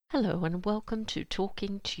Hello and welcome to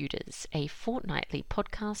Talking Tudors, a fortnightly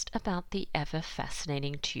podcast about the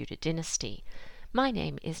ever-fascinating Tudor dynasty. My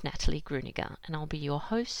name is Natalie Gruniger and I'll be your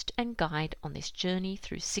host and guide on this journey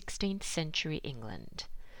through 16th century England.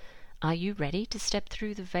 Are you ready to step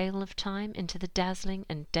through the veil of time into the dazzling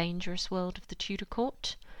and dangerous world of the Tudor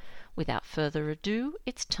court? Without further ado,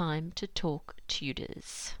 it's time to talk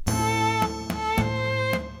Tudors.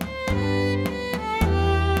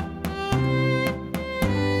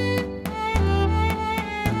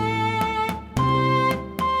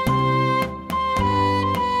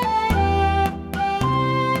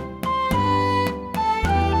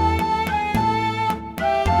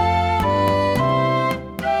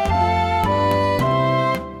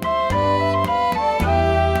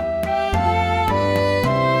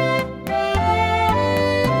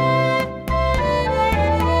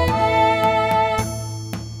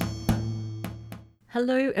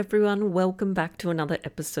 Hello everyone, welcome back to another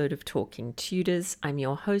episode of Talking Tudors. I'm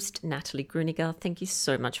your host, Natalie Gruniger. Thank you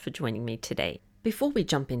so much for joining me today. Before we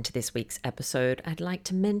jump into this week's episode, I'd like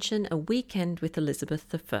to mention A Weekend with Elizabeth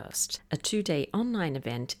I, a 2-day online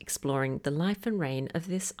event exploring the life and reign of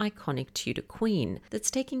this iconic Tudor queen that's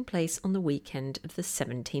taking place on the weekend of the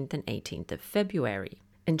 17th and 18th of February.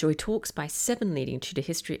 Enjoy talks by 7 leading Tudor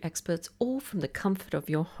history experts, all from the comfort of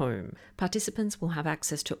your home. Participants will have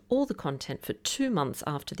access to all the content for 2 months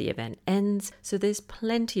after the event ends, so there's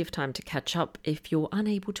plenty of time to catch up if you're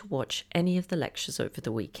unable to watch any of the lectures over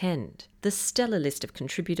the weekend. The stellar list of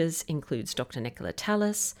contributors includes Dr. Nicola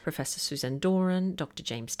Tallis, Professor Susan Doran, Dr.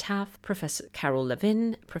 James Taff, Professor Carol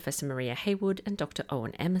Levin, Professor Maria Haywood, and Dr.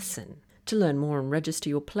 Owen Emerson. To learn more and register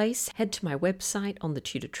your place, head to my website on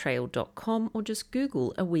thetudortrail.com or just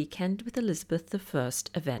Google A Weekend with Elizabeth I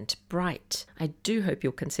Eventbrite. I do hope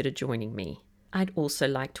you'll consider joining me. I'd also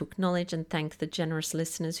like to acknowledge and thank the generous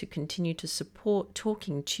listeners who continue to support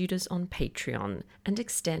Talking Tudors on Patreon, and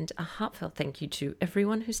extend a heartfelt thank you to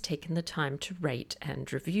everyone who's taken the time to rate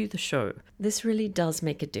and review the show. This really does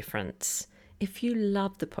make a difference. If you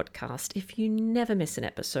love the podcast, if you never miss an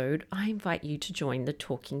episode, I invite you to join the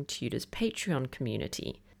Talking Tudors Patreon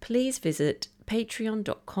community. Please visit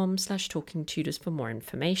patreon.com/talkingtudors for more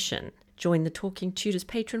information. Join the Talking Tudors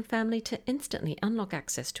patron family to instantly unlock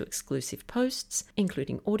access to exclusive posts,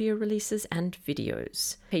 including audio releases and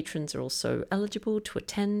videos. Patrons are also eligible to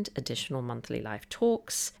attend additional monthly live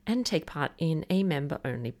talks and take part in a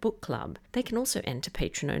member-only book club. They can also enter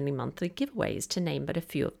patron-only monthly giveaways, to name but a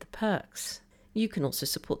few of the perks. You can also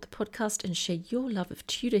support the podcast and share your love of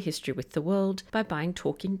Tudor history with the world by buying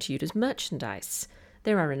Talking Tudors merchandise.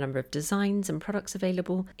 There are a number of designs and products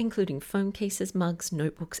available, including phone cases, mugs,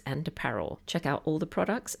 notebooks, and apparel. Check out all the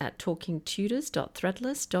products at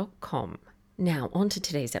talkingtudors.threadless.com. Now, on to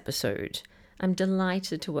today's episode. I'm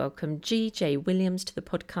delighted to welcome G.J. Williams to the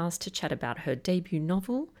podcast to chat about her debut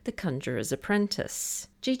novel, The Conjuror's Apprentice.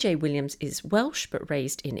 G.J. Williams is Welsh but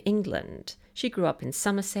raised in England. She grew up in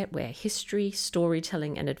Somerset, where history,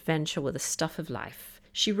 storytelling, and adventure were the stuff of life.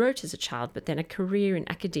 She wrote as a child, but then a career in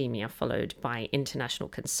academia followed by international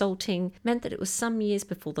consulting meant that it was some years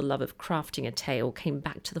before the love of crafting a tale came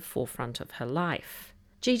back to the forefront of her life.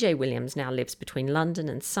 G.J. Williams now lives between London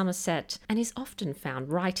and Somerset and is often found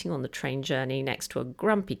writing on the train journey next to a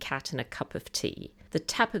grumpy cat and a cup of tea. The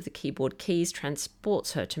tap of the keyboard keys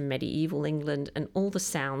transports her to medieval England and all the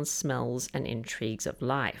sounds, smells, and intrigues of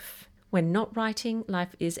life. When not writing,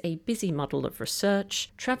 life is a busy muddle of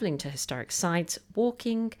research, travelling to historic sites,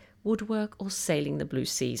 walking, woodwork, or sailing the blue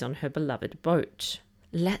seas on her beloved boat.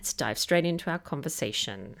 Let's dive straight into our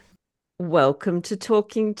conversation. Welcome to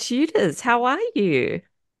Talking Tudors. How are you?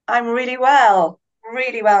 I'm really well,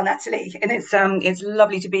 Natalie, and it's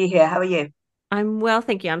lovely to be here. How are you? I'm well,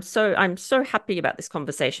 thank you. I'm so happy about this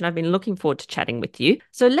conversation. I've been looking forward to chatting with you.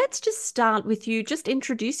 So let's just start with you just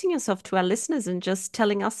introducing yourself to our listeners and just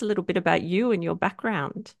telling us a little bit about you and your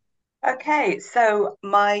background. Okay, so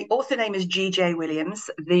my author name is G.J. Williams.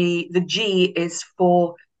 The G is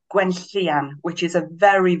for Gwenllian, which is a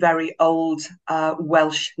very, very old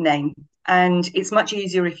Welsh name. And it's much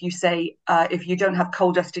easier if you say, if you don't have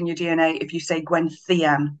coal dust in your DNA, if you say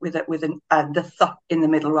Gwenllian with the th in the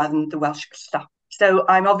middle rather than the Welsh th. So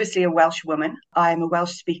I'm obviously a Welsh woman. I'm a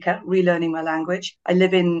Welsh speaker, relearning my language. I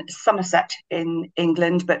live in Somerset in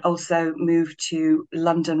England, but also moved to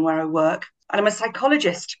London where I work. And I'm a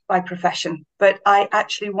psychologist by profession, but I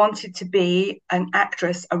actually wanted to be an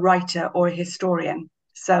actress, a writer, or a historian.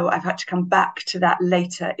 So I've had to come back to that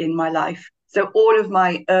later in my life. So all of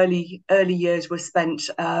my early years were spent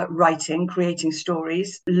writing, creating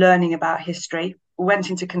stories, learning about history. Went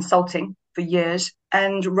into consulting for years.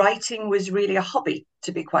 And writing was really a hobby,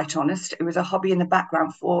 to be quite honest. It was a hobby in the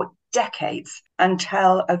background for decades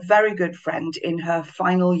until a very good friend in her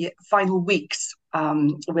final weeks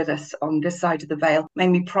with us on this side of the veil made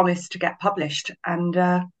me promise to get published. And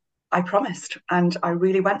I promised, and I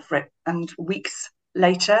really went for it. And weeks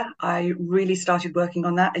later, I really started working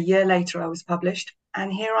on that. A year later, I was published,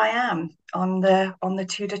 and here I am on the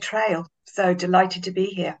Tudor trail. So delighted to be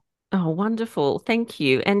here. Oh, wonderful. Thank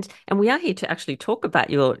you. And we are here to actually talk about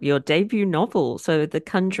your debut novel, so The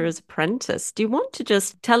Conjuror's Apprentice. Do you want to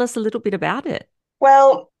just tell us a little bit about it?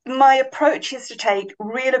 Well, my approach is to take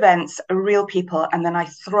real events, real people, and then I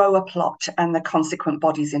throw a plot and the consequent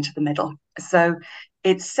bodies into the middle. So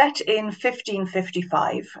it's set in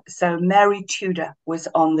 1555. So Mary Tudor was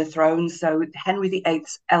on the throne, so Henry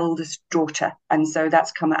VIII's eldest daughter. And so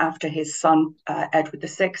that's come after his son, Edward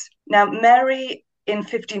VI. Now, Mary in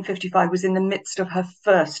 1555 was in the midst of her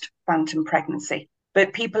first phantom pregnancy.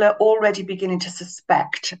 But people are already beginning to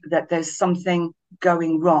suspect that there's something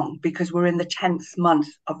going wrong because we're in the 10th month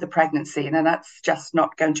of the pregnancy, and that's just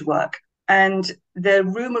not going to work. And the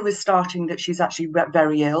rumor is starting that she's actually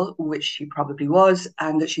very ill, which she probably was,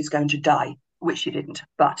 and that she's going to die, which she didn't.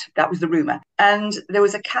 But that was the rumor. And there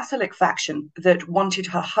was a Catholic faction that wanted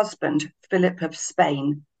her husband, Philip of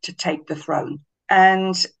Spain, to take the throne.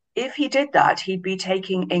 And if he did that, he'd be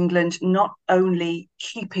taking England, not only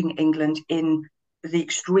keeping England in the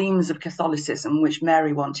extremes of Catholicism, which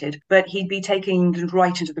Mary wanted, but he'd be taking England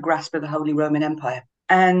right into the grasp of the Holy Roman Empire.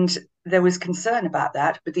 And there was concern about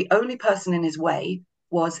that, but the only person in his way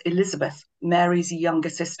was Elizabeth, Mary's younger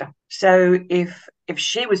sister. So if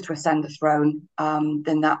she was to ascend the throne,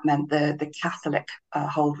 then that meant the Catholic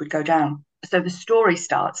hold would go down. So the story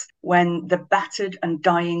starts when the battered and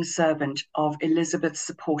dying servant of Elizabeth's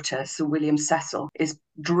supporter, Sir William Cecil, is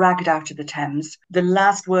dragged out of the Thames. The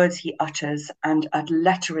last words he utters and a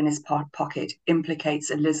letter in his pocket implicates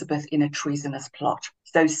Elizabeth in a treasonous plot.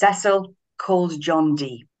 So Cecil calls John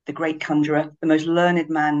Dee, the great conjurer, the most learned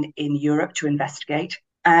man in Europe, to investigate,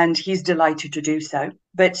 and he's delighted to do so.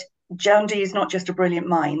 But John Dee is not just a brilliant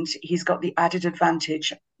mind. He's got the added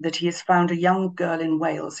advantage that he has found a young girl in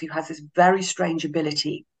Wales who has this very strange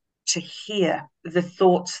ability to hear the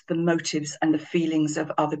thoughts, the motives, and the feelings of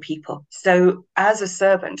other people. So as a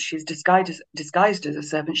servant, she's disguised as a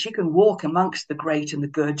servant. She can walk amongst the great and the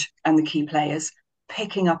good and the key players,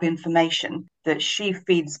 picking up information that she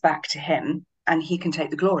feeds back to him, and he can take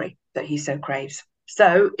the glory that he so craves.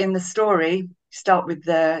 So in the story, start with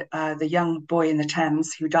the young boy in the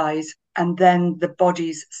Thames who dies, and then the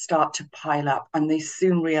bodies start to pile up, and they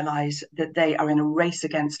soon realize that they are in a race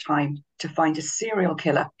against time to find a serial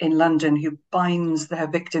killer in London who binds their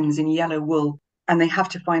victims in yellow wool. And they have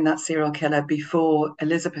to find that serial killer before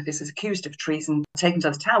Elizabeth is accused of treason, taken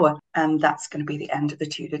to the Tower, and that's going to be the end of the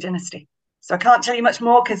Tudor dynasty. So I can't tell you much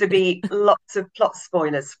more because there'd be lots of plot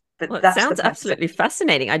spoilers. But Well, it that's sounds absolutely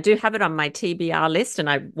fascinating. I do have it on my TBR list and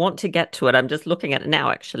I want to get to it. I'm just looking at it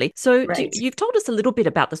now, actually. So you've told us a little bit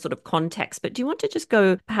about the sort of context, but do you want to just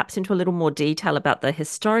go perhaps into a little more detail about the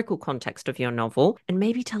historical context of your novel and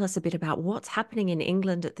maybe tell us a bit about what's happening in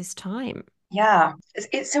England at this time? Yeah,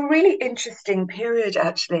 it's a really interesting period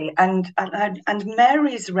actually, and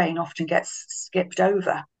Mary's reign often gets skipped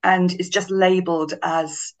over and is just labelled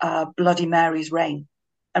as Bloody Mary's reign.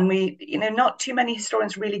 And not too many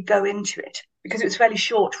historians really go into it because it was a fairly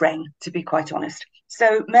short reign, to be quite honest.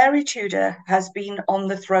 So Mary Tudor has been on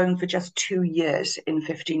the throne for just 2 years in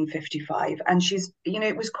 1555. And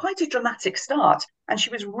it was quite a dramatic start. And she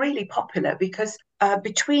was really popular because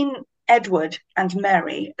between Edward and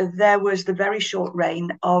Mary, there was the very short reign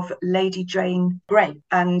of Lady Jane Grey.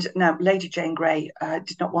 And now Lady Jane Grey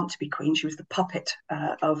did not want to be queen. She was the puppet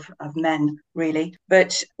of men, really.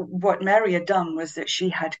 But what Mary had done was that she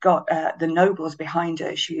had got the nobles behind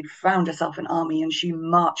her. She had found herself an army and she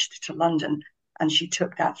marched to London and she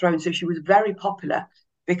took that throne. So she was very popular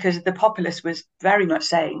because the populace was very much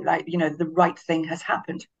saying, the right thing has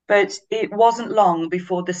happened. But it wasn't long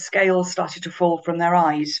before the scales started to fall from their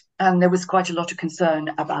eyes, and there was quite a lot of concern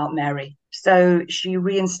about Mary. So she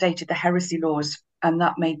reinstated the heresy laws, and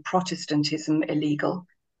that made Protestantism illegal.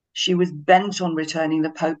 She was bent on returning the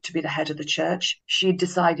Pope to be the head of the church. She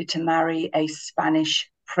decided to marry a Spanish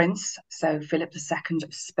prince, so Philip II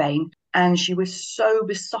of Spain, and she was so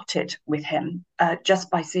besotted with him just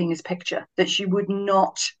by seeing his picture that she would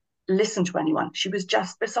not listen to anyone. She was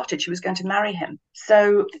just besotted. She was going to marry him.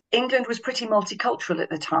 So England was pretty multicultural at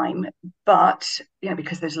the time, but,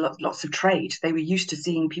 because there's lots of trade, they were used to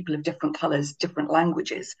seeing people of different colours, different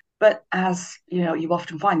languages. But as you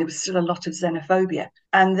often find, there was still a lot of xenophobia.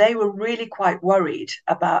 And they were really quite worried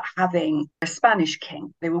about having a Spanish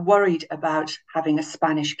king. They were worried about having a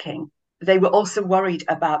Spanish king. They were also worried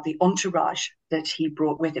about the entourage that he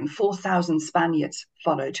brought with him. 4,000 Spaniards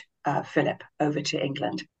followed Philip over to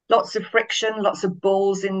England. Lots of friction, lots of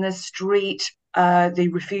balls in the street. They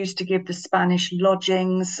refused to give the Spanish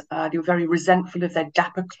lodgings. They were very resentful of their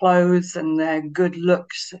dapper clothes and their good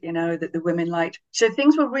looks, that the women liked. So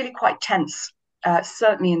things were really quite tense,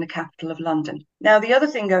 certainly in the capital of London. Now, the other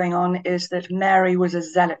thing going on is that Mary was a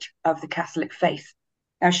zealot of the Catholic faith.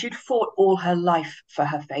 Now, she'd fought all her life for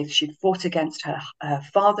her faith. She'd fought against her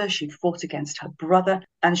father, she'd fought against her brother,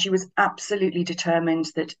 and she was absolutely determined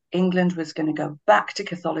that England was going to go back to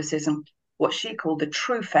Catholicism, what she called the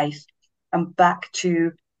true faith, and back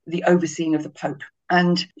to the overseeing of the Pope.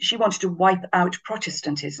 And she wanted to wipe out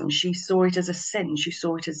Protestantism. She saw it as a sin. She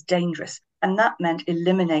saw it as dangerous. And that meant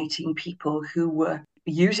eliminating people who were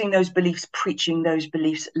using those beliefs, preaching those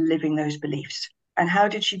beliefs, living those beliefs. And how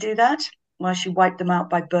did she do that? Well, she wiped them out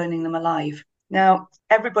by burning them alive. Now,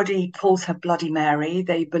 everybody calls her Bloody Mary.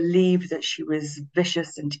 They believe that she was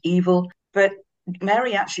vicious and evil, but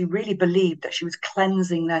Mary actually really believed that she was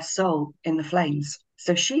cleansing their soul in the flames.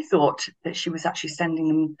 So she thought that she was actually sending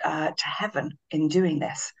them to heaven in doing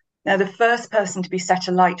this. Now, the first person to be set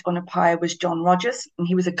alight on a pyre was John Rogers, and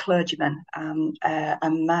he was a clergyman, a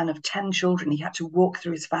man of 10 children. He had to walk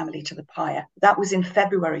through his family to the pyre. That was in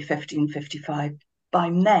February 1555. By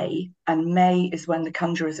May, and May is when the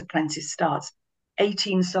Conjuror's Apprentice starts,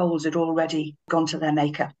 18 souls had already gone to their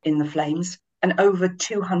maker in the flames, and over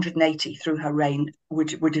 280 through her reign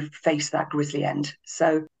would have faced that grisly end.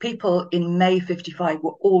 So people in May 55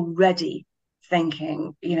 were already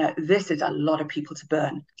thinking, this is a lot of people to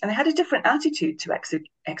burn. And they had a different attitude to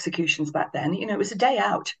executions back then. It was a day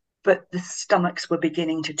out, but the stomachs were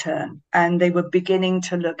beginning to turn, and they were beginning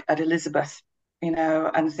to look at Elizabeth,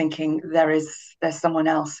 and thinking there's someone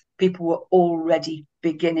else. People were already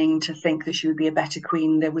beginning to think that she would be a better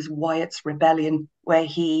queen. There was Wyatt's rebellion, where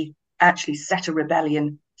he actually set a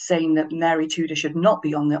rebellion saying that Mary Tudor should not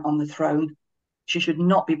be on the throne. She should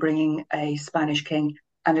not be bringing a Spanish king,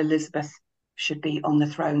 and Elizabeth should be on the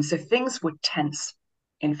throne. So things were tense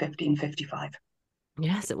in 1555.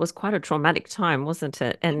 Yes, it was quite a traumatic time, wasn't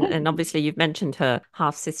it? And obviously you've mentioned her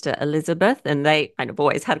half-sister Elizabeth, and they kind of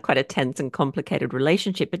always had quite a tense and complicated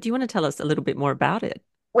relationship. But do you want to tell us a little bit more about it?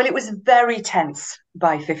 Well, it was very tense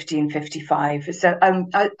by 1555. So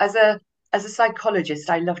as a psychologist,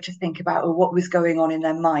 I love to think about what was going on in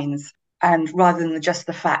their minds, and rather than just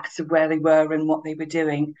the facts of where they were and what they were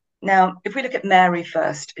doing. Now, if we look at Mary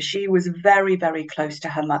first, she was very, very close to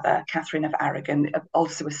her mother, Catherine of Aragon,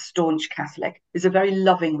 also a staunch Catholic. It was a very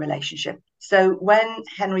loving relationship. So when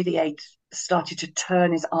Henry VIII started to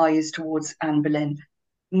turn his eyes towards Anne Boleyn,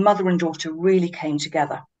 mother and daughter really came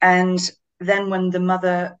together. And then when the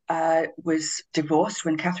mother was divorced,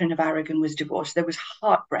 when Catherine of Aragon was divorced, there was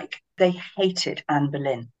heartbreak. They hated Anne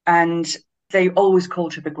Boleyn, and they always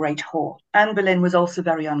called her the Great Whore. Anne Boleyn was also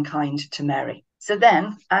very unkind to Mary. So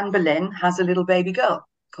then Anne Boleyn has a little baby girl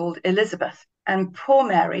called Elizabeth. And poor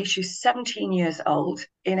Mary, she's 17 years old.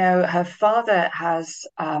 Her father has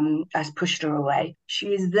pushed her away. She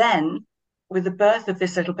is then, with the birth of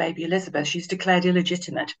this little baby Elizabeth, she's declared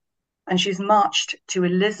illegitimate. And she's marched to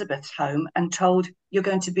Elizabeth's home and told, you're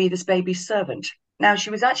going to be this baby's servant. Now, she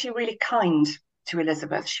was actually really kind to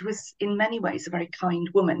Elizabeth. She was in many ways a very kind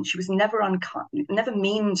woman. She was never unkind, never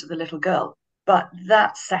mean to the little girl. But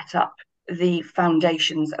that set up the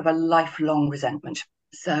foundations of a lifelong resentment.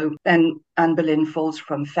 So then Anne Boleyn falls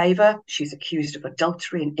from favour. She's accused of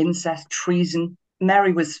adultery and incest, treason.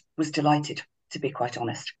 Mary was delighted, to be quite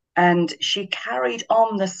honest. And she carried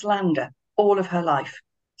on the slander all of her life,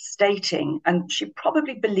 stating, and she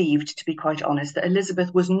probably believed, to be quite honest, that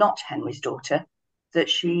Elizabeth was not Henry's daughter, that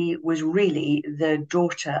she was really the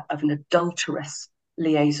daughter of an adulterous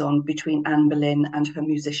liaison between Anne Boleyn and her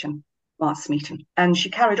musician, Mark Smeaton. And she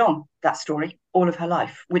carried on that story all of her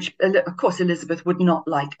life, which, of course, Elizabeth would not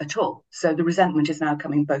like at all. So the resentment is now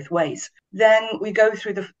coming both ways. Then we go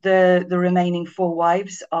through the remaining 4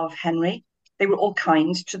 wives of Henry. They were all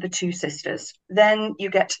kind to the 2 sisters. Then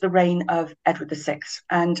you get to the reign of Edward VI,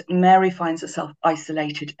 and Mary finds herself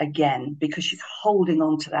isolated again because she's holding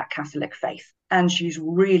on to that Catholic faith, and she's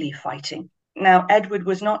really fighting. Now, Edward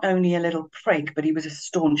was not only a little prig, but he was a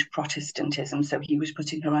staunch Protestantism, so he was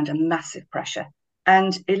putting her under massive pressure.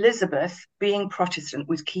 And Elizabeth, being Protestant,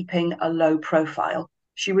 was keeping a low profile.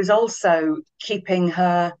 She was also keeping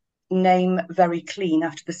her name very clean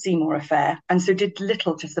after the Seymour affair, and so did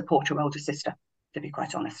little to support her older sister, to be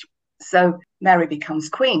quite honest. So Mary becomes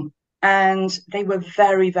queen. And they were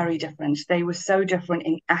very, very different. They were so different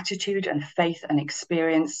in attitude and faith and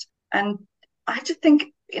experience. And I had to think,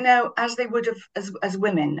 as they would have as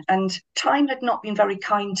women. And time had not been very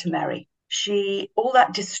kind to Mary. All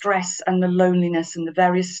that distress and the loneliness and the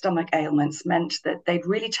various stomach ailments meant that they'd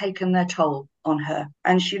really taken their toll on her.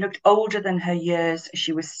 And she looked older than her years.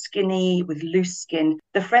 She was skinny with loose skin.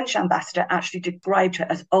 The French ambassador actually described her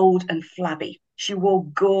as old and flabby. She wore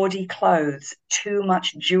gaudy clothes, too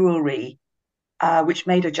much jewelry, which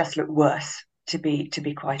made her just look worse, to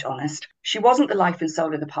be quite honest. She wasn't the life and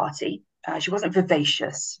soul of the party. She wasn't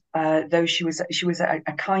vivacious, though she was a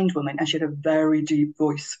kind woman, and she had a very deep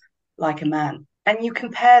voice, like a man. And you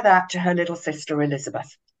compare that to her little sister,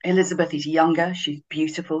 Elizabeth. Elizabeth is younger, she's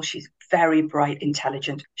beautiful, she's very bright,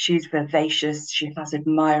 intelligent, she's vivacious, she has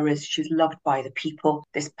admirers, she's loved by the people.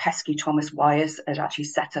 This pesky Thomas Wyers had actually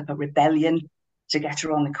set up a rebellion to get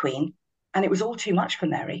her on the Queen, and it was all too much for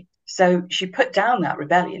Mary. So she put down that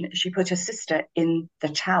rebellion, she put her sister in the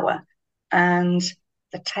Tower, and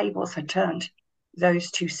the tables had turned.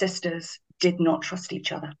 Those two sisters did not trust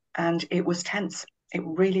each other, and it was tense. It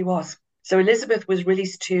really was. So Elizabeth was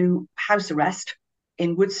released to house arrest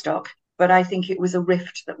in Woodstock, but I think it was a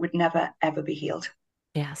rift that would never, ever be healed.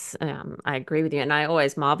 Yes, I agree with you. And I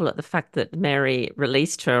always marvel at the fact that Mary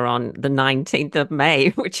released her on the 19th of May,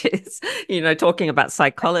 which is, talking about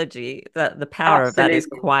psychology, the power of that is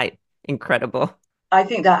Absolutely. quite incredible. I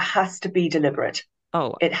think that has to be deliberate.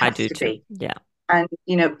 Oh, It I has do to too. be. Yeah. And,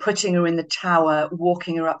 putting her in the Tower,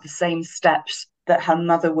 walking her up the same steps that her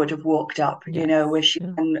mother would have walked up, Yes. where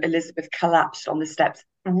Yeah. and Elizabeth collapsed on the steps,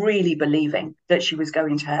 really believing that she was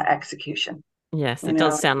going to her execution. Yes, it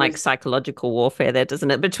does It sound like was, psychological warfare there, doesn't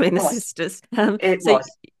it, between the was, sisters? it So was.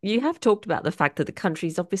 you have talked about the fact that the country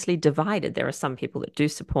is obviously divided. There are some people that do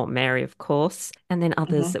support Mary, of course, and then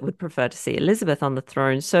others Mm-hmm. that would prefer to see Elizabeth on the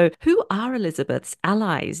throne. So who are Elizabeth's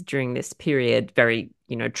allies during this period, very,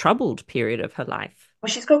 troubled period of her life? Well,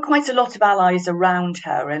 she's got quite a lot of allies around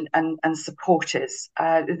her and supporters.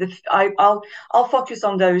 I'll focus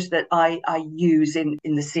on those that I use in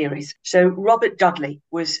the series. So Robert Dudley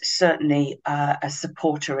was certainly a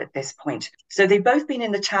supporter at this point. So they've both been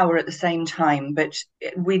in the Tower at the same time, but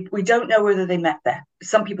we don't know whether they met there.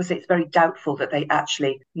 Some people say it's very doubtful that they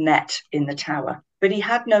actually met in the Tower. But he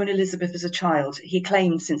had known Elizabeth as a child. He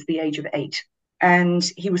claimed since the age of 8. And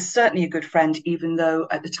he was certainly a good friend, even though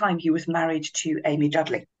at the time he was married to Amy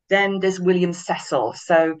Dudley. Then there's William Cecil.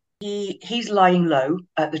 So he's lying low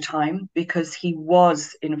at the time because he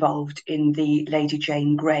was involved in the Lady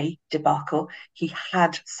Jane Grey debacle. He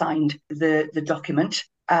had signed the document.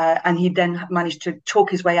 And he then managed to talk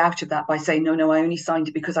his way out of that by saying, no, I only signed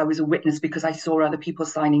it because I was a witness, because I saw other people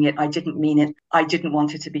signing it. I didn't mean it. I didn't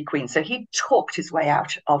want her to be queen. So he talked his way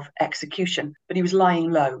out of execution, but he was lying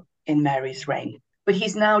low in Mary's reign. But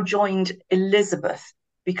he's now joined Elizabeth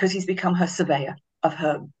because he's become her surveyor of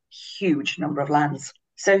her huge number of lands.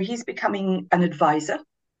 So he's becoming an advisor,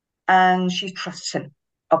 and she trusts him,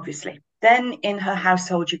 obviously. Then in her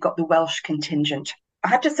household, you've got the Welsh contingent. I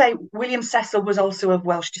have to say, William Cecil was also of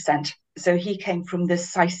Welsh descent. So he came from the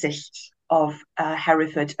Sycists of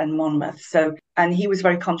Hereford and Monmouth. And he was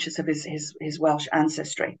very conscious of his Welsh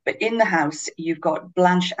ancestry. But in the house, you've got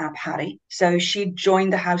Blanche ap Harry. So she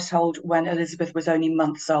joined the household when Elizabeth was only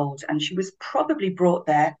months old, and she was probably brought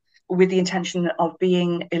there with the intention of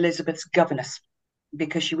being Elizabeth's governess,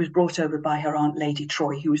 because she was brought over by her aunt Lady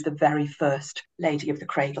Troy, who was the very first lady of the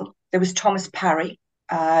cradle. There was Thomas Parry.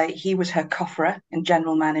 He was her cofferer and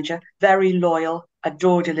general manager, very loyal,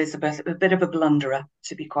 adored Elizabeth, a bit of a blunderer,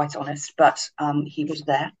 to be quite honest, but he was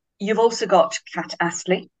there. You've also got Cat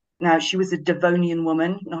Astley. Now, she was a Devonian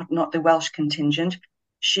woman, not the Welsh contingent.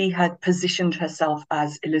 She had positioned herself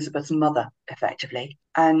as Elizabeth's mother, effectively,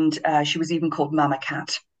 and she was even called Mama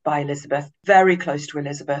Cat by Elizabeth, very close to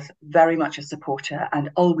Elizabeth, very much a supporter, and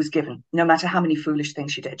always given. No matter how many foolish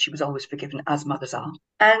things she did, she was always forgiven, as mothers are.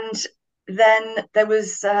 And then there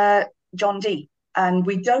was John Dee, and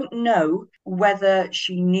we don't know whether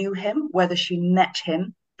she knew him, whether she met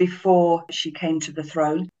him before she came to the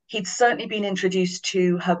throne. He'd certainly been introduced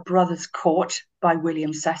to her brother's court by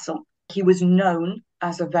William Cecil. He was known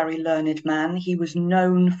as a very learned man. He was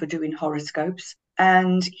known for doing horoscopes,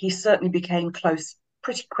 and he certainly became close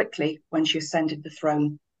pretty quickly when she ascended the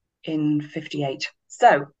throne in 58.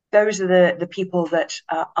 So those are the people that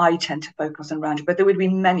I tend to focus on around, but there would be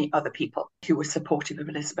many other people who were supportive of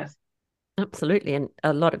Elizabeth. Absolutely. And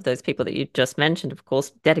a lot of those people that you just mentioned, of course,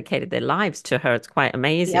 dedicated their lives to her. It's quite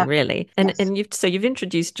amazing, Yeah. really. Yes. And you've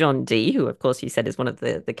introduced John Dee, who of course you said is one of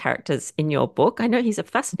the characters in your book. I know he's a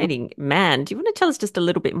fascinating man. Do you want to tell us just a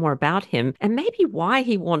little bit more about him and maybe why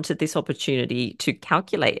he wanted this opportunity to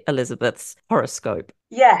calculate Elizabeth's horoscope?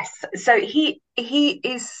 Yes, so he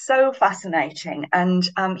is so fascinating, and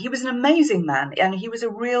he was an amazing man, and he was a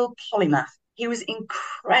real polymath. He was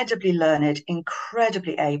incredibly learned,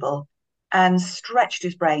 incredibly able, and stretched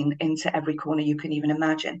his brain into every corner you can even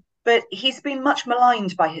imagine. But he's been much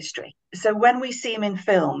maligned by history. So when we see him in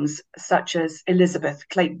films such as Elizabeth,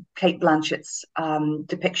 Kate Blanchett's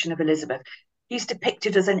depiction of Elizabeth, he's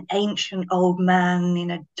depicted as an ancient old man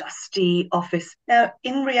in a dusty office. Now,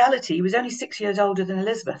 in reality, he was only 6 years older than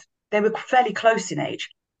Elizabeth. They were fairly close in age.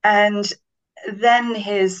 And then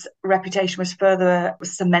his reputation was further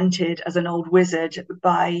cemented as an old wizard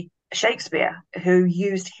by Shakespeare, who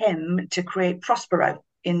used him to create Prospero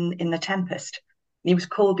in The Tempest. He was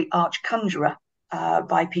called the Arch Conjuror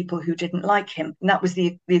by people who didn't like him. And that was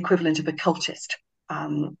the equivalent of a cultist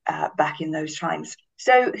back in those times.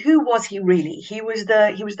 So who was he really? He was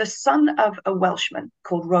the son of a Welshman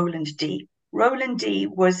called Roland Dee. Roland Dee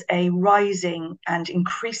was a rising and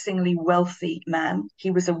increasingly wealthy man.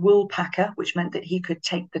 He was a wool packer, which meant that he could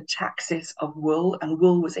take the taxes of wool, and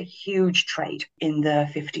wool was a huge trade in the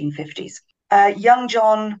 1550s. Young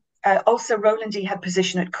John, also Roland Dee had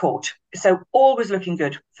position at court, so all was looking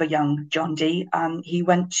good for young John Dee. He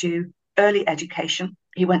went to early education.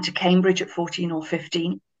 He went to Cambridge at 14 or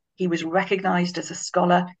 15. He was recognised as a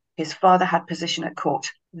scholar. His father had position at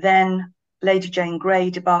court. Then Lady Jane Grey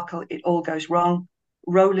debacle, it all goes wrong.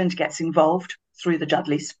 Roland gets involved through the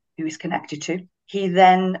Dudleys, who he's connected to. He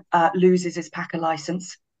then loses his packer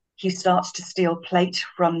licence. He starts to steal plate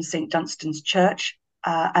from St Dunstan's Church,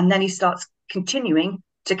 and then he starts continuing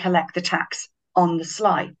to collect the tax on the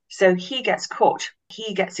sly. So he gets caught.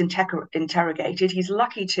 He gets interrogated. He's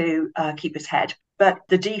lucky to keep his head. But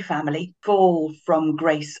the Dee family fall from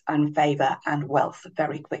grace and favour and wealth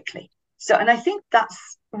very quickly. So, and I think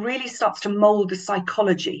that's really starts to mould the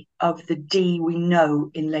psychology of the Dee we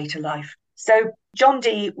know in later life. So John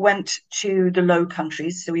Dee went to the Low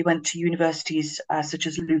Countries. So he went to universities such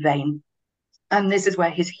as Louvain. And this is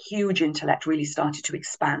where his huge intellect really started to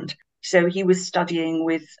expand. So he was studying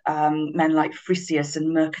with men like Frisius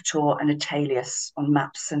and Mercator and Atalius on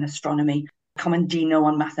maps and astronomy, Commandino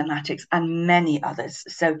on mathematics, and many others.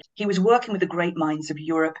 So he was working with the great minds of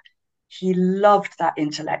Europe. He loved that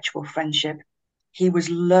intellectual friendship. He was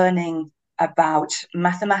learning about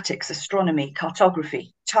mathematics, astronomy,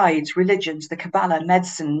 cartography, tides, religions, the Kabbalah,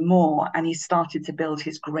 medicine, more, and he started to build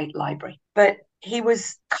his great library. But he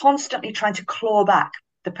was constantly trying to claw back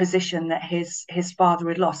the position that his father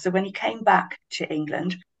had lost. So when he came back to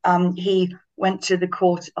England, he went to the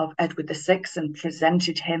court of Edward VI and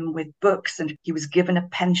presented him with books, and he was given a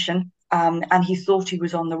pension, and he thought he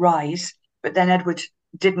was on the rise. But then Edward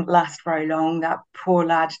didn't last very long. That poor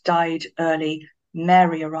lad died early.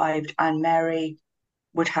 Mary arrived, and Mary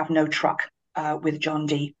would have no truck with John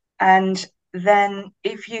Dee. And then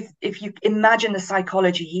if you imagine the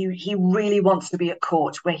psychology, he really wants to be at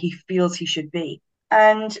court where he feels he should be.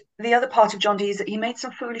 And the other part of John Dee is that he made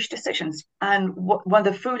some foolish decisions. And one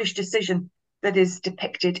of the foolish decisions that is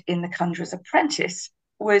depicted in The Conjuror's Apprentice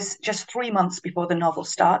was just 3 months before the novel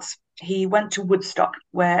starts. He went to Woodstock,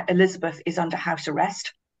 where Elizabeth is under house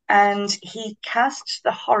arrest, and he casts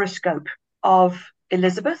the horoscope of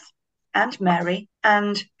Elizabeth and Mary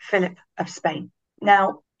and Philip of Spain.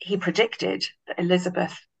 Now, he predicted that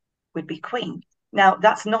Elizabeth would be queen. Now,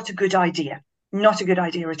 that's not a good idea. Not a good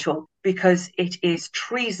idea at all, because it is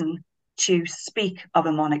treason to speak of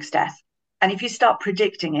a monarch's death. And if you start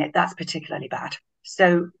predicting it, that's particularly bad.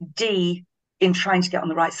 So Dee, in trying to get on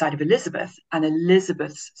the right side of Elizabeth and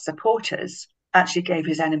Elizabeth's supporters, actually gave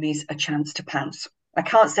his enemies a chance to pounce. I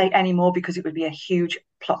can't say any more because it would be a huge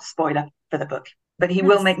plot spoiler for the book. But he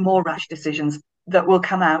will make more rash decisions that will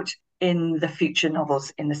come out in the future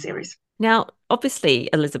novels in the series. Now, obviously,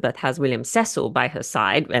 Elizabeth has William Cecil by her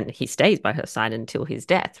side, and he stays by her side until his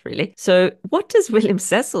death, really. So what does William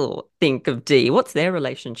Cecil think of Dee? What's their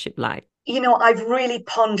relationship like? You know, I've really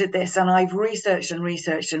pondered this, and I've researched and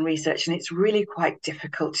researched and researched, and it's really quite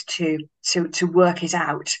difficult to work it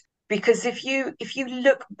out. Because if you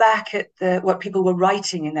look back at what people were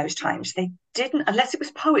writing in those times, they didn't, unless it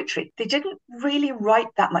was poetry, they didn't really write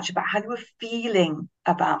that much about how they were feeling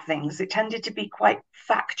about things. It tended to be quite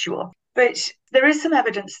factual. But there is some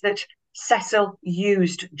evidence that Cecil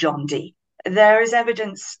used John Dee. There is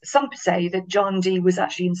evidence, some say that John Dee was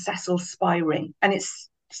actually in Cecil's spy ring. And it's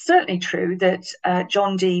certainly true that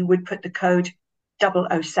John Dee would put the code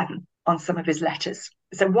 007 on some of his letters.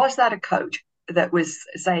 So was that a code that was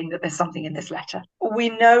saying that there's something in this letter? We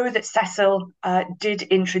know that Cecil did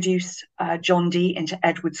introduce John Dee into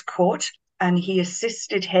Edward's court, and he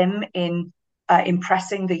assisted him in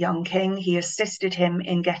impressing the young king. He assisted him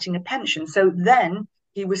in getting a pension. So then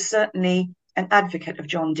he was certainly an advocate of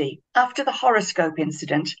John Dee. After the horoscope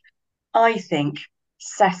incident, I think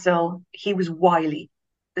Cecil, he was wily.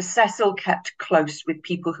 The Cecil kept close with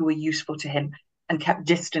people who were useful to him and kept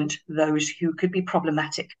distant those who could be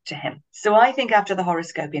problematic to him. So I think after the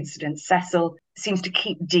horoscope incident, Cecil seems to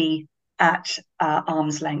keep Dee at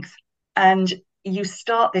arm's length. And you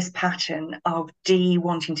start this pattern of Dee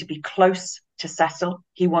wanting to be close to Cecil.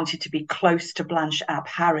 He wanted to be close to Blanche Ap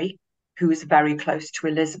Harry, who is very close to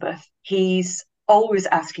Elizabeth. He's always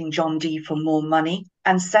asking John Dee for more money.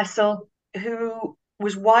 And Cecil, who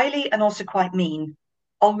was wily and also quite mean,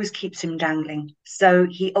 always keeps him dangling. So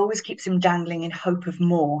he always keeps him dangling in hope of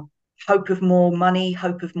more money,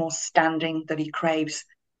 hope of more standing that he craves,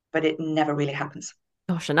 but it never really happens.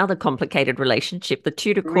 Gosh, another complicated relationship. The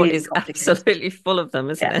Tudor court Really is complicated. absolutely full of them,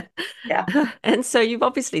 isn't Yeah. it? Yeah. And so you've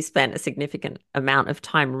obviously spent a significant amount of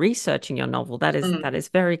time researching your novel. That is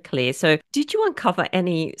very clear. So did you uncover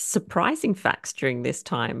any surprising facts during this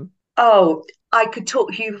time? Oh, I could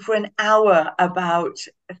talk to you for an hour about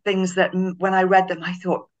things that when I read them, I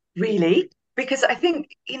thought, really? Because I think,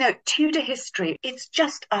 Tudor history, it's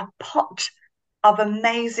just a pot of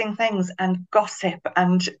amazing things and gossip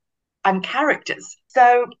and characters.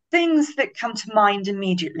 So things that come to mind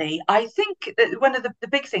immediately, I think that one of the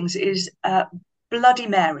big things is Bloody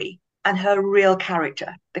Mary and her real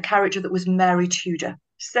character, the character that was Mary Tudor.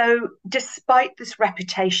 So despite this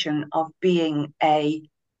reputation of being a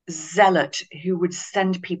zealot who would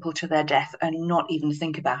send people to their death and not even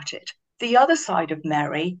think about it, the other side of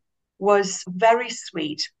Mary was very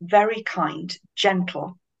sweet, very kind,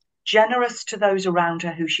 gentle, generous to those around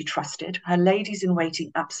her who she trusted. Her ladies in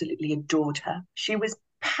waiting absolutely adored her. She was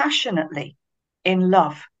passionately in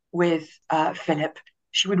love with Philip.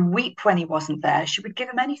 She would weep when he wasn't there. She would give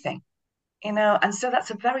him anything, and so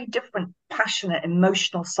that's a very different, passionate,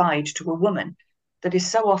 emotional side to a woman that is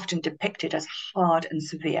so often depicted as hard and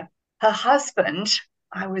severe. Her husband,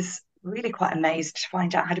 I was really quite amazed to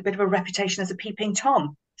find out, had a bit of a reputation as a peeping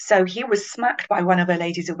Tom. So he was smacked by one of her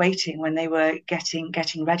ladies in waiting when they were getting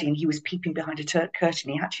ready, and he was peeping behind a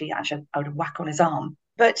curtain. He actually had a whack on his arm.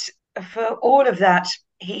 But for all of that,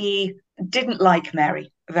 he didn't like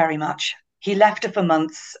Mary very much. He left her for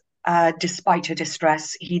months, despite her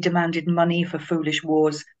distress. He demanded money for foolish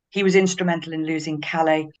wars. He was instrumental in losing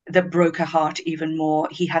Calais, that broke her heart even more.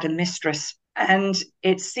 He had a mistress. And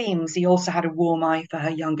it seems he also had a warm eye for her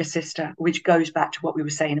younger sister, which goes back to what we were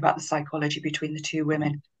saying about the psychology between the two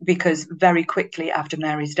women. Because very quickly after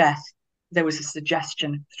Mary's death, there was a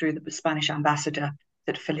suggestion through the Spanish ambassador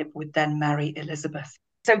that Philip would then marry Elizabeth.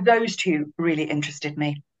 So those two really interested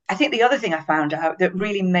me. I think the other thing I found out that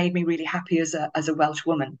really made me really happy as a Welsh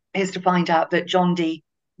woman is to find out that John Dee,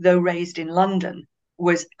 though raised in London,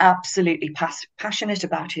 was absolutely passionate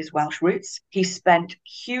about his Welsh roots. He spent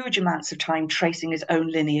huge amounts of time tracing his own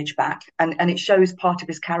lineage back, and it shows part of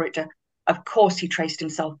his character. Of course, he traced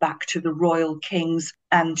himself back to the royal kings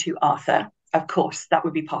and to Arthur. Of course, that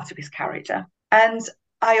would be part of his character. And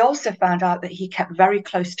I also found out that he kept very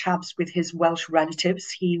close tabs with his Welsh relatives.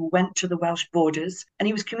 He went to the Welsh borders and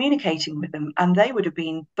he was communicating with them, and they would have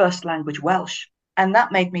been first language Welsh. And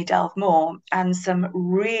that made me delve more. And some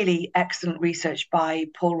really excellent research by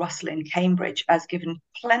Paul Russell in Cambridge has given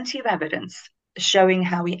plenty of evidence showing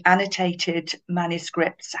how he annotated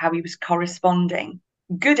manuscripts, how he was corresponding.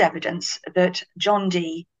 Good evidence that John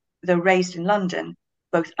Dee, though raised in London,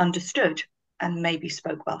 both understood and maybe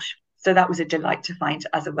spoke Welsh. So that was a delight to find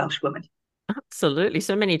as a Welsh woman. Absolutely.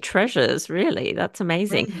 So many treasures, really. That's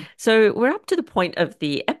amazing. Mm. So we're up to the point of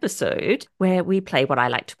the episode where we play what I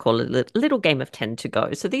like to call a little game of 10 to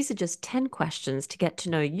go. So these are just 10 questions to get to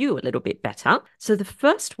know you a little bit better. So the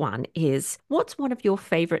first one is, what's one of your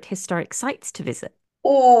favorite historic sites to visit?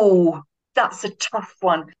 Oh, that's a tough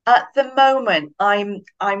one. At the moment, I'm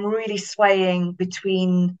really swaying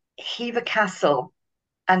between Hever Castle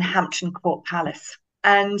and Hampton Court Palace.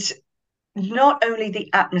 And not only the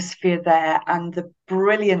atmosphere there and the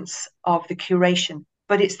brilliance of the curation,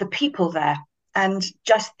 but it's the people there and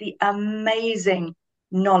just the amazing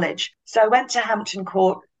knowledge. So I went to Hampton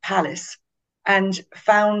Court Palace and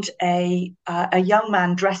found a young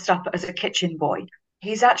man dressed up as a kitchen boy.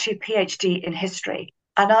 He's actually a PhD in history.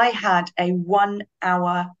 And I had a 1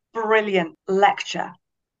 hour brilliant lecture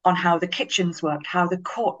on how the kitchens worked, how the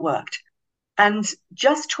court worked. And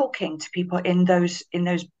just talking to people in those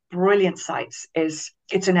brilliant sites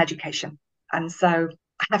it's an education. And so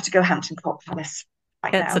I have to go Hampton Court Palace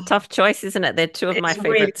right It's a now. tough choice, isn't it? They're two of my It's really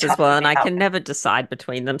favorites as tough well, for and me, I that can one. never decide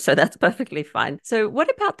between them, so that's perfectly fine. So, what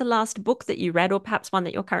about the last book that you read, or perhaps one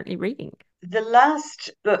that you're currently reading? The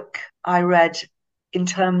last book I read in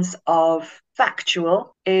terms of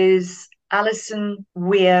factual is Alison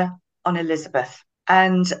Weir on Elizabeth.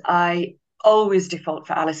 And I always default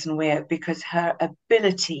for Alison Weir because her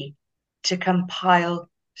ability to compile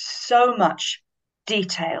so much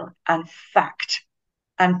detail and fact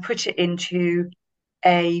and put it into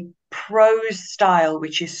a prose style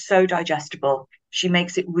which is so digestible. She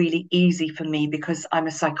makes it really easy for me because I'm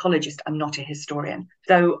a psychologist. I'm not a historian.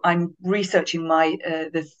 So I'm researching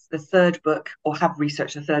the third book, or have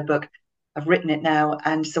researched the third book. I've written it now,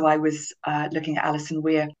 and so I was looking at Alison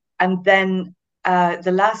Weir, and then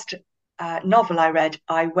the last novel I read,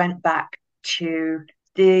 I went back to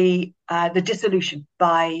the Dissolution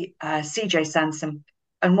by C.J. Sansom.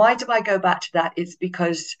 And why do I go back to that? It's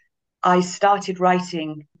because I started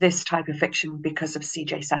writing this type of fiction because of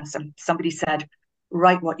C.J. Sansom. Somebody said,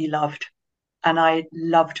 write what you loved. And I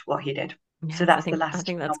loved what he did. So Yes, that's the I last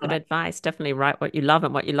think that's good novel. advice. Definitely write what you love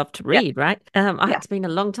and what you love to Yeah, read, right? yeah. It's been a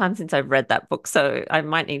long time since I've read that book, so I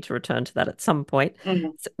might need to return to that at some point.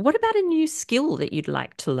 Mm. So what about a new skill that you'd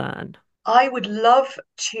like to learn? I would love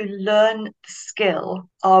to learn the skill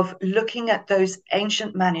of looking at those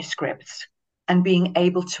ancient manuscripts and being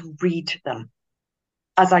able to read them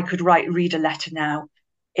as I could read a letter now.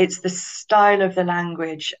 It's the style of the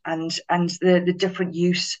language and the different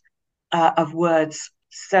use of words.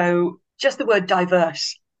 So just the word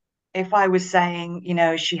diverse. If I was saying,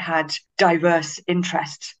 she had diverse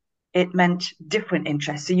interests, it meant different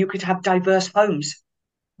interests. So you could have diverse homes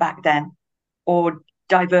back then, or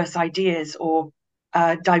diverse ideas, or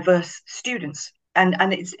diverse students. And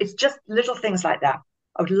it's just little things like that.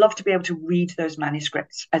 I would love to be able to read those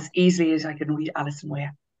manuscripts as easily as I can read Alison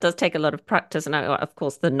Weir. Does take a lot of practice, and of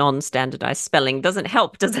course, the non-standardized spelling doesn't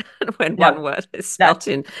help, does it, when one No, word is no. spelt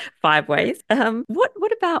in five ways?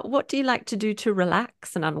 What about what do you like to do to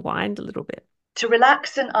relax and unwind a little bit? To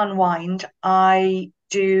relax and unwind, I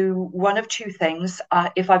do one of two things.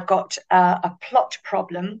 If I've got a plot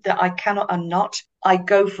problem that I cannot unknot, I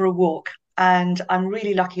go for a walk. And I'm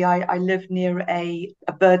really lucky. I live near a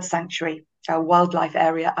bird sanctuary, a wildlife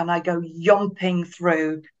area, and I go yomping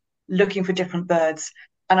through looking for different birds.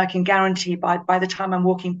 And I can guarantee by the time I'm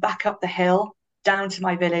walking back up the hill down to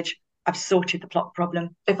my village, I've sorted the plot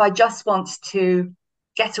problem. If I just want to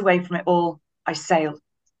get away from it all, I sail.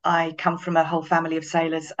 I come from a whole family of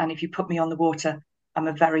sailors, and if you put me on the water, I'm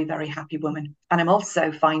a very, very happy woman. And I'm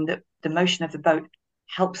also find that the motion of the boat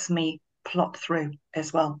helps me plot through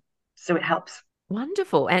as well. So it helps.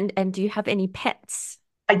 Wonderful. And do you have any pets?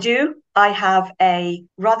 I do. I have a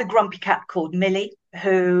rather grumpy cat called Millie,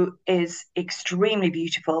 who is extremely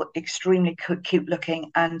beautiful, extremely cute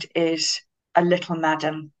looking, and is a little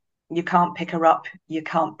madam. You can't pick her up, you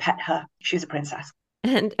can't pet her. She's a princess.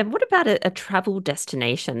 And what about a travel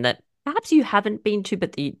destination that perhaps you haven't been to,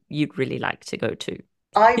 but that you'd really like to go to?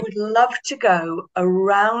 I would love to go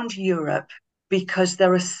around Europe because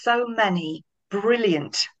there are so many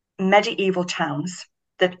brilliant medieval towns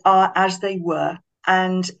that are as they were,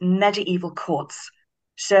 and medieval courts.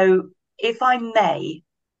 So, if I may,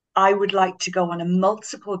 I would like to go on a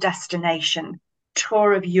multiple destination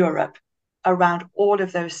tour of Europe around all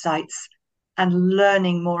of those sites and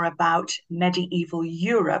learning more about medieval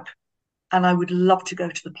Europe. And I would love to go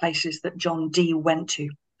to the places that John Dee went to: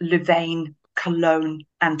 Louvain, Cologne,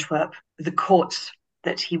 Antwerp, the courts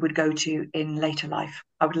that he would go to in later life.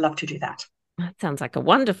 I would love to do that. That sounds like a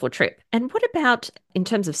wonderful trip. And what about in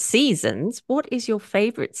terms of seasons? What is your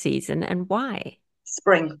favorite season and why?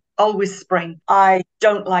 Spring, always spring. I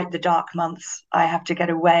don't like the dark months. I have to get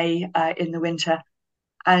away in the winter.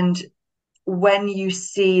 And when you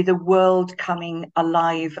see the world coming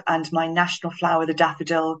alive and my national flower, the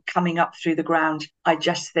daffodil, coming up through the ground, I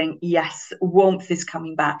just think, yes, warmth is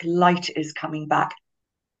coming back, light is coming back.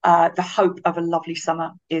 The hope of a lovely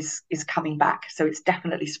summer is coming back. So it's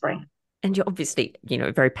definitely spring. And you're obviously,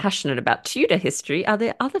 very passionate about Tudor history. Are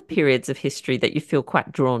there other periods of history that you feel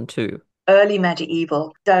quite drawn to? Early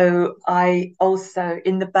medieval. So I also,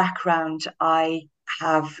 in the background, I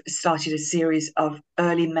have started a series of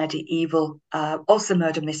early medieval, also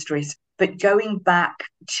murder mysteries, but going back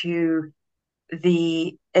to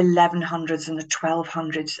the 1100s and the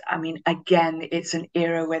 1200s. I mean, again, it's an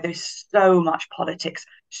era where there's so much politics,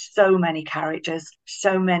 so many characters,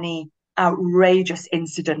 so many outrageous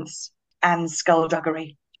incidents and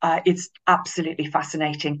skullduggery. It's absolutely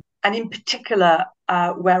fascinating. And in particular,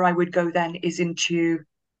 where I would go then is into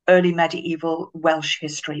early medieval Welsh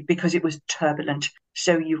history because it was turbulent.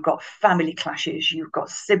 So you've got family clashes, you've got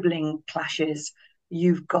sibling clashes,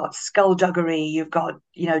 you've got skullduggery, you've got,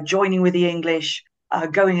 joining with the English,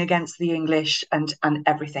 going against the English, and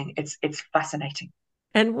everything. It's fascinating.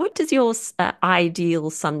 And what does your ideal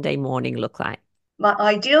Sunday morning look like? My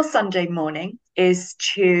ideal Sunday morning is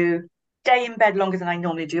to stay in bed longer than I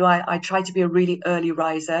normally do. I try to be a really early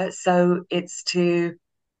riser. So it's to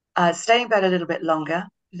stay in bed a little bit longer,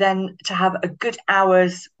 then to have a good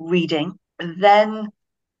hour's reading. Then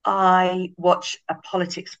I watch a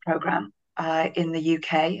politics program in the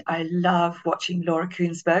UK. I love watching Laura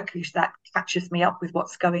Kuenssberg, that catches me up with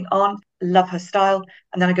what's going on. Love her style.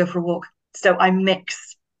 And then I go for a walk. So I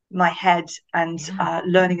mix my head and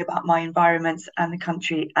learning about my environments and the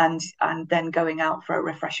country, and then going out for a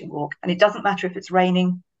refreshing walk. And it doesn't matter if it's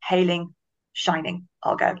raining, hailing, shining,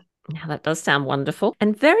 I'll go. Now, that does sound wonderful.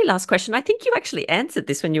 And very last question. I think you actually answered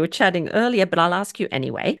this when you were chatting earlier, but I'll ask you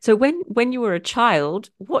anyway. So when you were a child,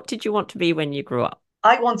 what did you want to be when you grew up?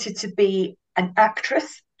 I wanted to be an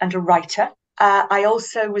actress and a writer. I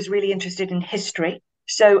also was really interested in history.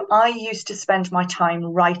 So I used to spend my time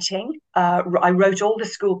writing. I wrote all the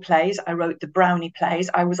school plays. I wrote the Brownie plays.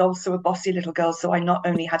 I was also a bossy little girl. So I not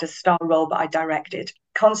only had a star role, but I directed,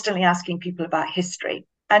 constantly asking people about history.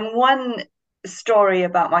 And one story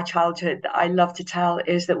about my childhood that I love to tell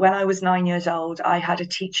is that when I was 9 years old, I had a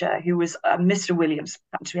teacher who was Mr. Williams.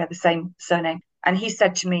 We had the same surname. And he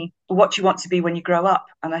said to me, "What do you want to be when you grow up?"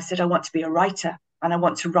 And I said, "I want to be a writer, and I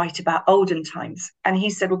want to write about olden times." And he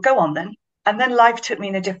said, "Well, go on then." And then life took me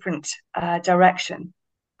in a different direction.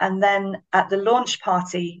 And then at the launch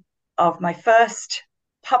party of my first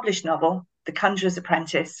published novel, The Conjuror's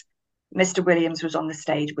Apprentice, Mr. Williams was on the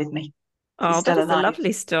stage with me. Oh, that is a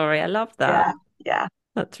lovely story. I love that. Yeah.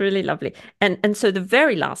 That's really lovely. And so the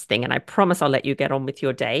very last thing, and I promise I'll let you get on with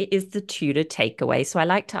your day, is the Tudor takeaway. So I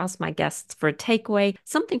like to ask my guests for a takeaway,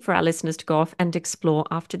 something for our listeners to go off and explore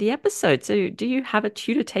after the episode. So do you have a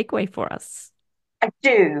Tudor takeaway for us? I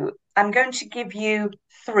do. I'm going to give you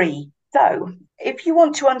 3. So if you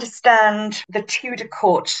want to understand the Tudor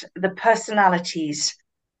court, the personalities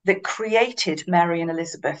that created Mary and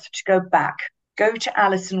Elizabeth, to go back, go to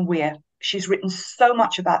Alison Weir. She's written so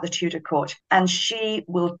much about the Tudor court, and she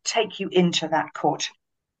will take you into that court.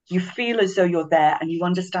 You feel as though you're there and you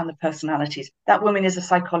understand the personalities. That woman is a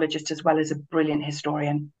psychologist as well as a brilliant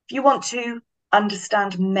historian. If you want to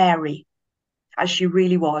understand Mary as she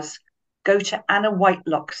really was, go to Anna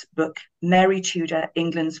Whitelock's book, Mary Tudor,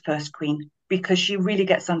 England's First Queen, because she really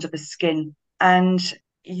gets under the skin. And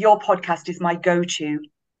your podcast is my go-to,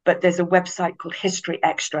 but there's a website called History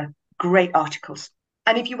Extra, great articles.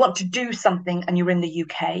 And if you want to do something and you're in the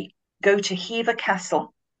UK, go to Hever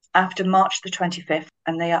Castle after March the 25th,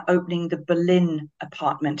 and they are opening the Boleyn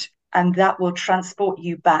apartment. And that will transport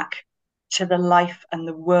you back to the life and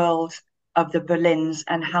the world of the Boleyns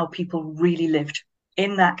and how people really lived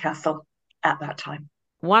in that castle at that time.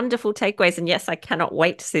 Wonderful takeaways. And yes, I cannot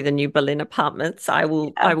wait to see the new Boleyn apartments. I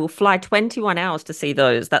will fly 21 hours to see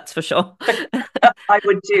those, that's for sure. I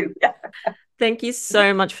would too. Thank you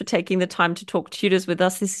so much for taking the time to talk Tudors with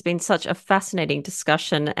us. This has been such a fascinating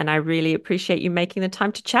discussion, and I really appreciate you making the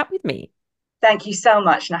time to chat with me. Thank you so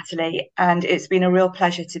much, Natalie. And it's been a real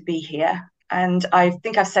pleasure to be here. And I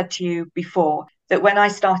think I've said to you before that when I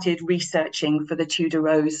started researching for the Tudor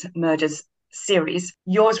Rose Murders series,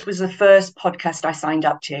 yours was the first podcast I signed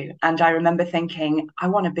up to. And I remember thinking, I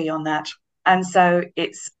want to be on that. And so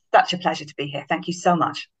it's such a pleasure to be here. Thank you so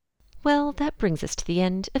much. Well, that brings us to the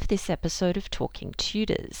end of this episode of Talking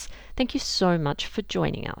Tudors. Thank you so much for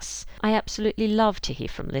joining us. I absolutely love to hear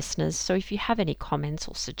from listeners, so if you have any comments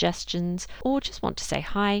or suggestions, or just want to say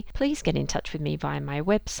hi, please get in touch with me via my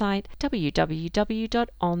website,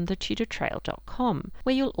 www.onthetudortrail.com,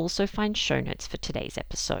 where you'll also find show notes for today's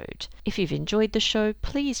episode. If you've enjoyed the show,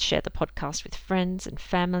 please share the podcast with friends and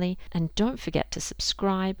family, and don't forget to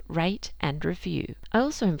subscribe, rate, and review. I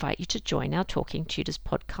also invite you to join our Talking Tudors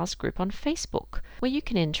podcast group on Facebook, where you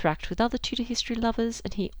can interact with other Tudor history lovers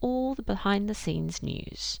and hear all the behind-the-scenes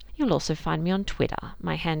news. You'll also find me on Twitter.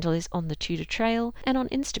 My handle is On The Tudor Trail, and on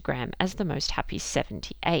Instagram as The Most Happy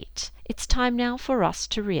 78. It's time now for us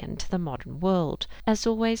to re-enter the modern world. As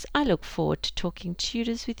always, I look forward to talking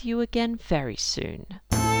Tudors with you again very soon.